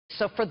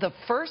So for the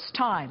first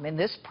time in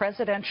this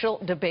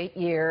presidential debate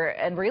year,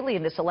 and really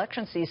in this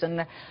election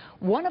season,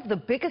 one of the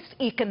biggest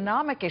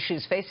economic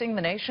issues facing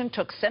the nation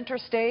took center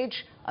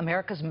stage: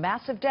 America's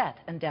massive debt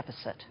and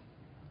deficit.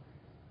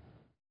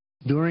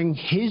 During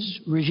his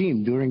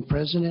regime, during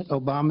President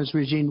Obama's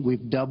regime,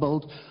 we've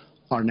doubled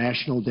our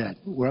national debt.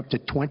 We're up to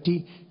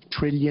 $20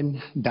 trillion.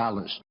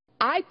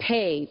 I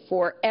pay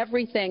for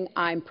everything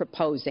I'm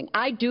proposing.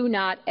 I do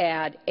not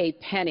add a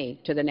penny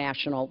to the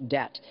national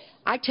debt.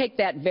 I take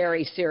that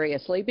very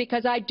seriously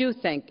because I do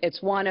think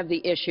it's one of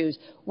the issues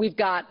we've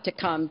got to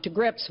come to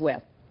grips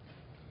with.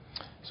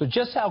 So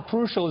just how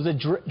crucial is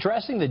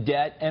addressing the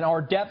debt and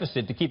our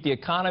deficit to keep the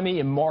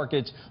economy and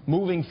markets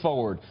moving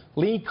forward?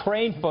 Lee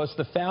Kranefuss,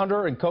 the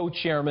founder and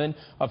co-chairman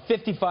of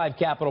 55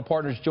 Capital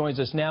Partners, joins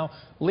us now.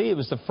 Lee, it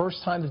was the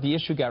first time that the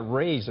issue got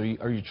raised.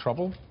 Are you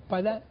troubled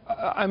by that?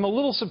 I'm a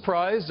little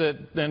surprised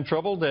and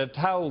troubled at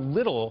how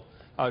little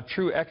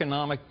true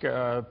economic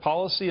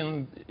policy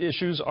and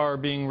issues are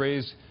being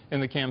raised in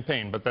the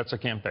campaign, but that's a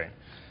campaign.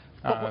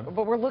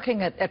 But we're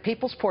looking at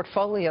people's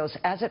portfolios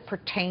as it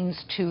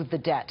pertains to the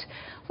debt.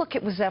 Look,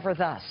 it was ever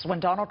thus. When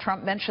Donald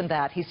Trump mentioned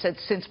that, he said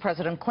since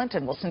President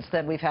Clinton. Well, since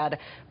then, we've had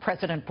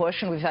President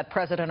Bush and we've had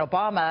President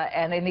Obama.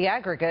 And in the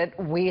aggregate,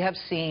 we have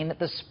seen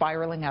the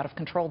spiraling out of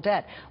control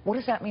debt. What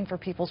does that mean for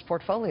people's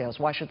portfolios?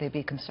 Why should they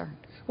be concerned?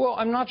 Well,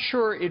 I'm not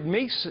sure it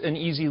makes an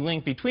easy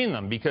link between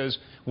them, because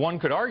one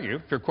could argue,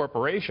 if you're a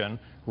corporation,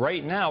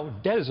 right now,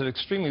 debt is at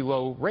extremely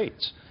low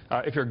rates.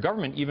 If you're a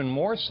government, even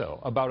more so.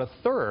 About a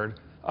third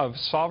of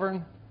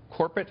sovereign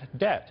corporate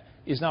debt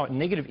is now at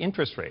negative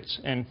interest rates,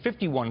 and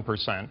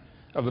 51%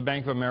 of the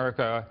Bank of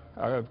America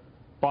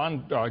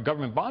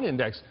government bond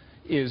index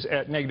is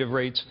at negative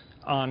rates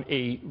on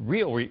a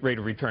real rate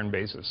of return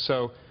basis.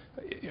 So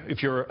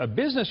if you're a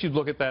business, you'd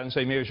look at that and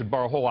say, maybe I should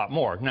borrow a whole lot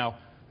more. Now,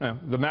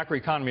 the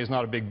macroeconomy is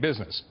not a big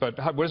business, but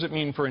what does it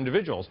mean for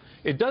individuals?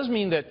 It does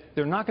mean that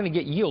they're not going to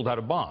get yield out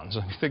of bonds.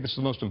 I think this is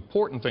the most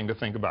important thing to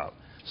think about.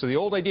 So the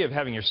old idea of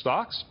having your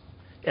stocks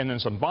and then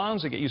some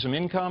bonds that get you some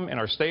income and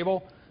are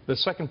stable, the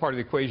second part of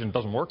the equation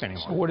doesn't work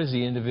anymore. So what does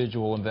the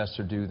individual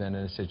investor do then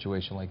in a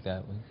situation like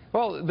that, Lee?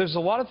 Well, there's a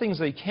lot of things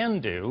they can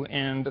do,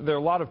 and there are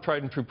a lot of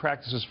tried and true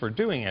practices for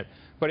doing it,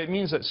 but it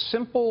means that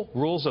simple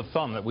rules of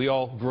thumb that we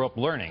all grew up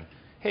learning.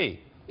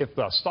 Hey, if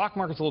the stock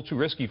market's a little too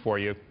risky for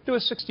you, do a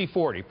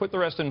 60-40, put the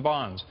rest in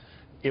bonds.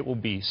 It will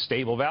be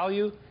stable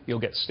value, you'll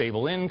get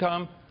stable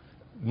income.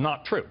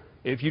 Not true.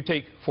 If you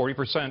take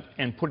 40%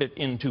 and put it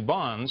into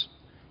bonds,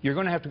 you're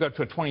going to have to go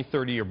to a 20,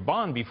 30-year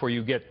bond before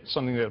you get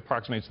something that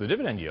approximates the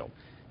dividend yield.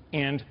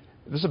 And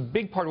this is a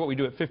big part of what we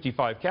do at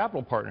 55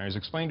 Capital Partners,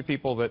 explain to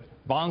people that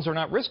bonds are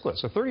not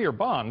riskless. A 30-year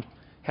bond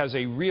has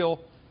a real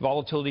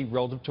volatility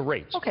relative to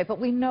rates. Okay, but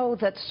we know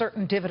that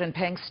certain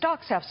dividend-paying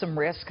stocks have some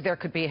risk. There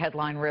could be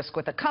headline risk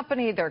with a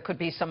company. There could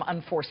be some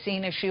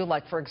unforeseen issue,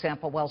 like, for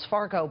example, Wells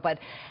Fargo. But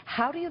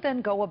how do you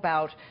then go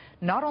about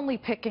not only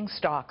picking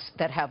stocks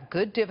that have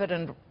good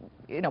dividend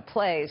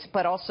plays,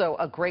 but also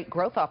a great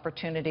growth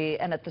opportunity,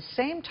 and at the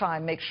same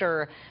time make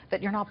sure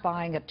that you're not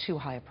buying at too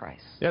high a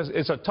price? Yes,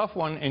 it's a tough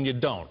one, and you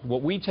don't.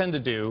 What we tend to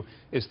do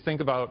is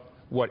think about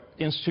what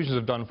institutions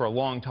have done for a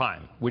long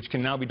time, which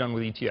can now be done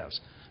with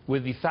ETFs.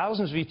 With the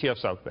thousands of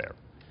ETFs out there,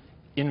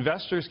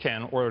 investors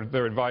can, or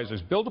their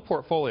advisors, build a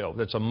portfolio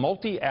that's a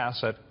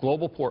multi-asset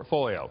global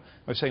portfolio.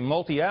 When I say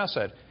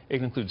multi-asset,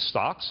 it includes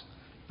stocks,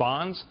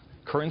 bonds,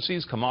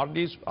 currencies,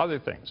 commodities, other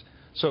things.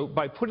 So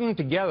by putting them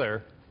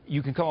together,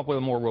 you can come up with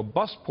a more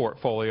robust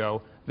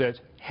portfolio that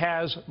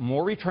has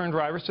more return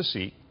drivers to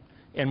seek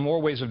and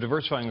more ways of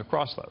diversifying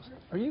across those.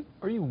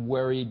 Are you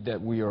worried that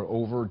we are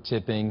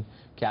over-tipping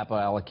capital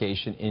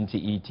allocation into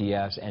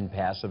ETFs and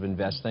passive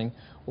investing,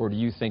 or do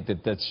you think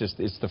that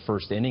it's the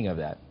first inning of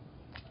that?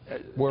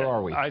 Where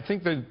are we? I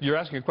think that you're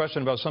asking a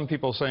question about some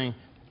people saying,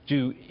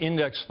 do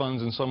index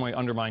funds in some way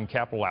undermine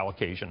capital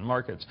allocation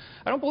markets?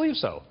 I don't believe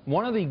so.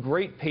 One of the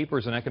great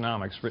papers in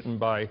economics written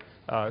by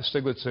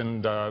Stiglitz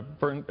and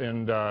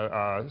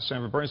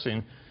Sanford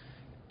Bernstein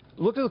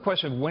looked at the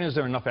question of when is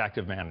there enough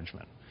active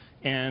management?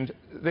 And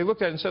they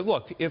looked at it and said,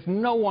 look, if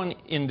no one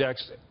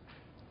indexed,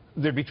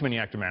 there'd be too many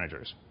active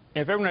managers.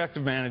 And if everyone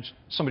active managed,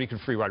 somebody could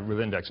free ride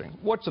with indexing.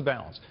 What's the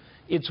balance?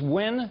 It's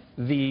when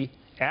the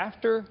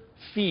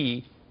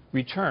after-fee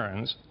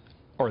returns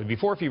or the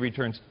before-fee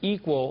returns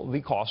equal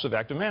the cost of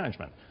active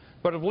management.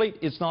 But of late,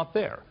 it's not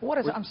there.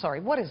 I'm sorry,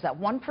 what is that,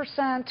 1%,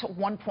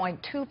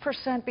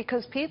 1.2%?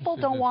 Because people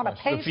don't want to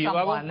pay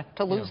someone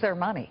to lose their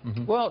money.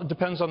 Mm-hmm. Well, it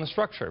depends on the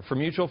structure. For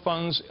mutual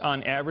funds,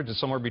 on average, it's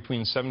somewhere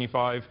between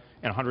 75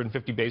 and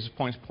 150 basis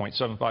points,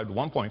 0.75 to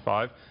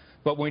 1.5.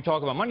 But when we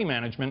talk about money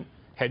management,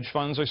 hedge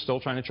funds are still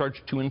trying to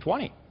charge 2 and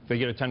 20. They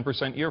get a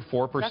 10% year,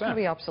 4%. That's going to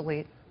be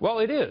obsolete. Well,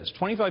 it is.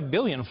 $25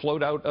 billion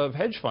flowed out of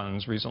hedge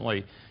funds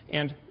recently.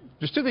 And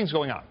there's two things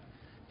going on.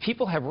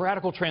 People have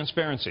radical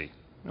transparency.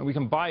 We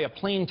can buy a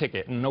plane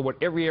ticket and know what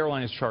every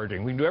airline is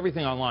charging. We can do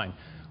everything online.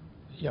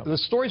 Yep. The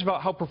stories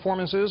about how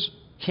performance is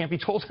can't be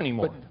told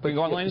anymore. But you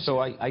go online and so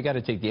I got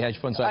to take the hedge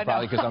fund side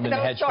probably because I'm in the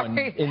hedge fund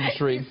sorry.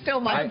 industry. You still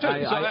might.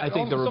 I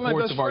think the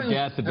reports of our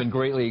death have been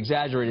greatly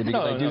exaggerated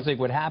because I do think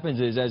what happens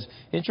is as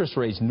interest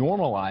rates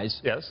normalize,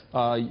 yes,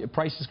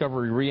 price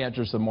discovery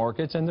re-enters the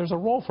markets, and there's a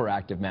role for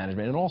active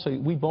management. And also,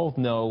 we both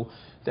know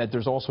that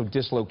there's also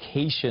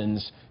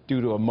dislocations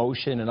due to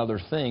emotion and other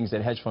things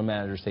that hedge fund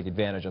managers take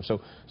advantage of. So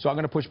I'm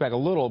going to push back a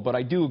little, but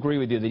I do agree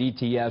with you that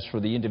ETFs for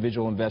the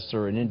individual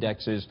investor and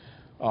indexes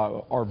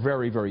are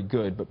very, very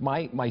good. But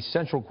my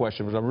central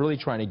question was I'm really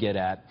trying to get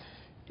at,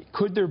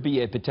 could there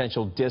be a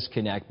potential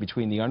disconnect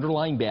between the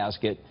underlying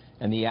basket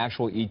and the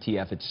actual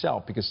ETF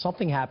itself? Because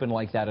something happened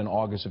like that in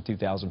August of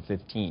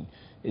 2015.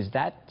 Is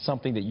that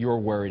something that you're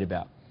worried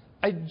about?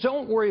 I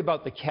don't worry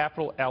about the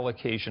capital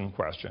allocation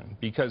question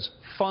because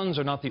funds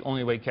are not the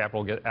only way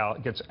capital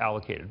gets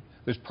allocated.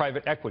 There's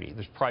private equity,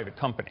 there's private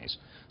companies.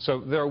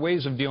 So there are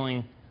ways of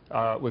dealing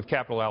with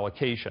capital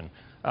allocation.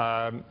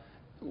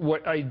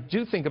 What I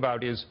do think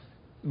about is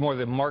more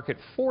the market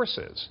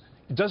forces.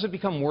 Does it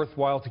become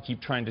worthwhile to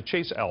keep trying to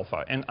chase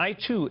alpha? And I,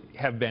 too,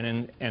 have been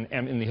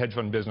in the hedge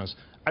fund business.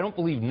 I don't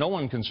believe no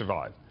one can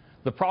survive.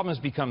 The problem has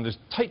become this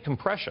tight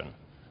compression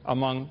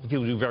among the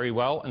people who do very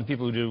well and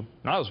people who do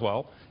not as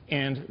well,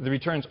 and the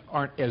returns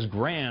aren't as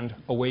grand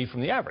away from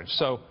the average.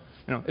 So,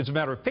 it's a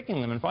matter of picking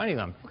them and finding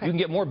them. Okay. You can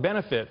get more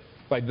benefit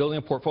by building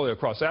a portfolio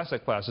across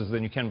asset classes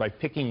than you can by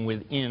picking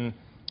within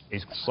a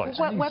slice.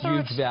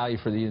 Huge value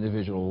for the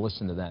individual to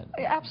listen to that.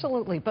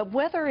 Absolutely. But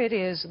whether it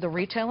is the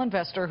retail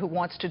investor who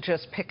wants to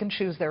just pick and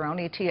choose their own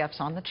ETFs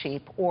on the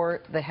cheap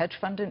or the hedge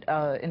fund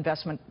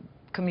investment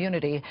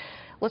community,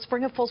 let's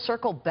bring it full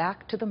circle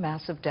back to the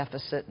massive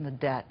deficit and the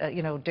debt.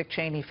 Dick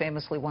Cheney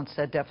famously once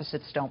said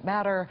deficits don't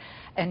matter,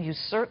 and you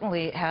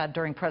certainly had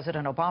during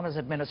President Obama's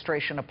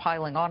administration a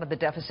piling on of the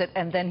deficit,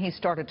 and then he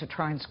started to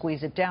try and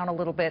squeeze it down a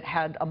little bit,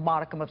 had a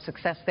modicum of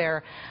success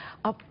there.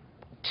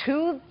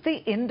 To the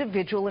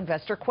individual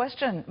investor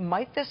question,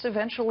 might this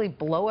eventually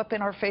blow up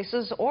in our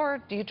faces,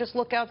 or do you just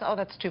look out, oh,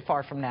 that's too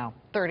far from now,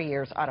 30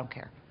 years, I don't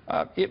care?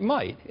 It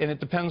might, and it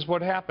depends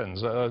what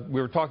happens. We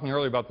were talking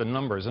earlier about the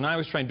numbers, and I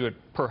was trying to do it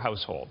per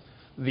household.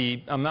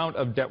 The amount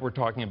of debt we're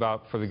talking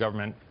about for the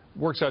government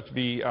works out to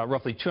be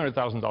roughly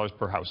 $200,000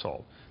 per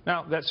household.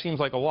 Now, that seems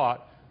like a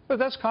lot, but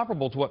that's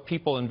comparable to what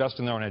people invest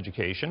in their own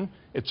education.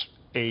 It's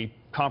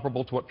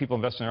comparable to what people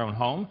invest in their own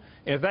home.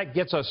 And if that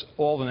gets us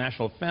all the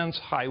national defense,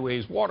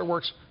 highways,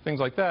 waterworks, things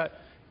like that,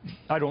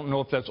 I don't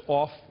know if that's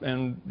off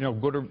and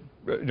good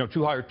or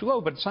too high or too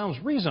low, but it sounds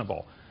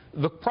reasonable.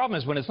 The problem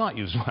is when it's not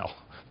used well,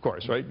 of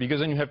course, right? Because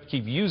then you have to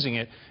keep using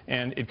it,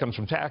 and it comes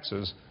from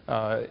taxes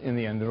in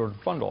the end in order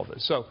to fund all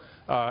this. So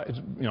it's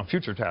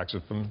future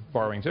taxes from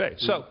borrowing today.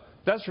 So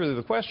that's really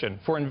the question.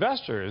 For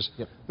investors,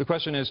 the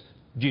question is,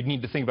 do you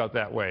need to think about it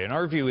that way? And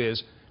our view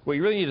is, well,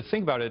 you really need to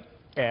think about it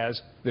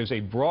as there's a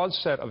broad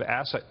set of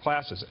asset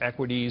classes,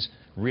 equities,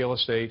 real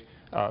estate,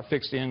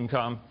 fixed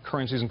income,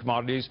 currencies and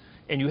commodities,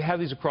 and you have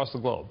these across the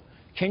globe.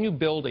 Can you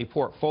build a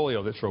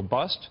portfolio that's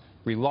robust,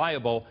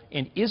 reliable,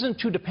 and isn't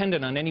too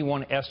dependent on any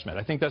one estimate?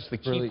 I think that's the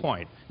key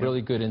point.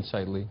 Really good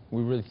insight, Lee.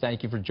 We really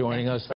thank you for joining us.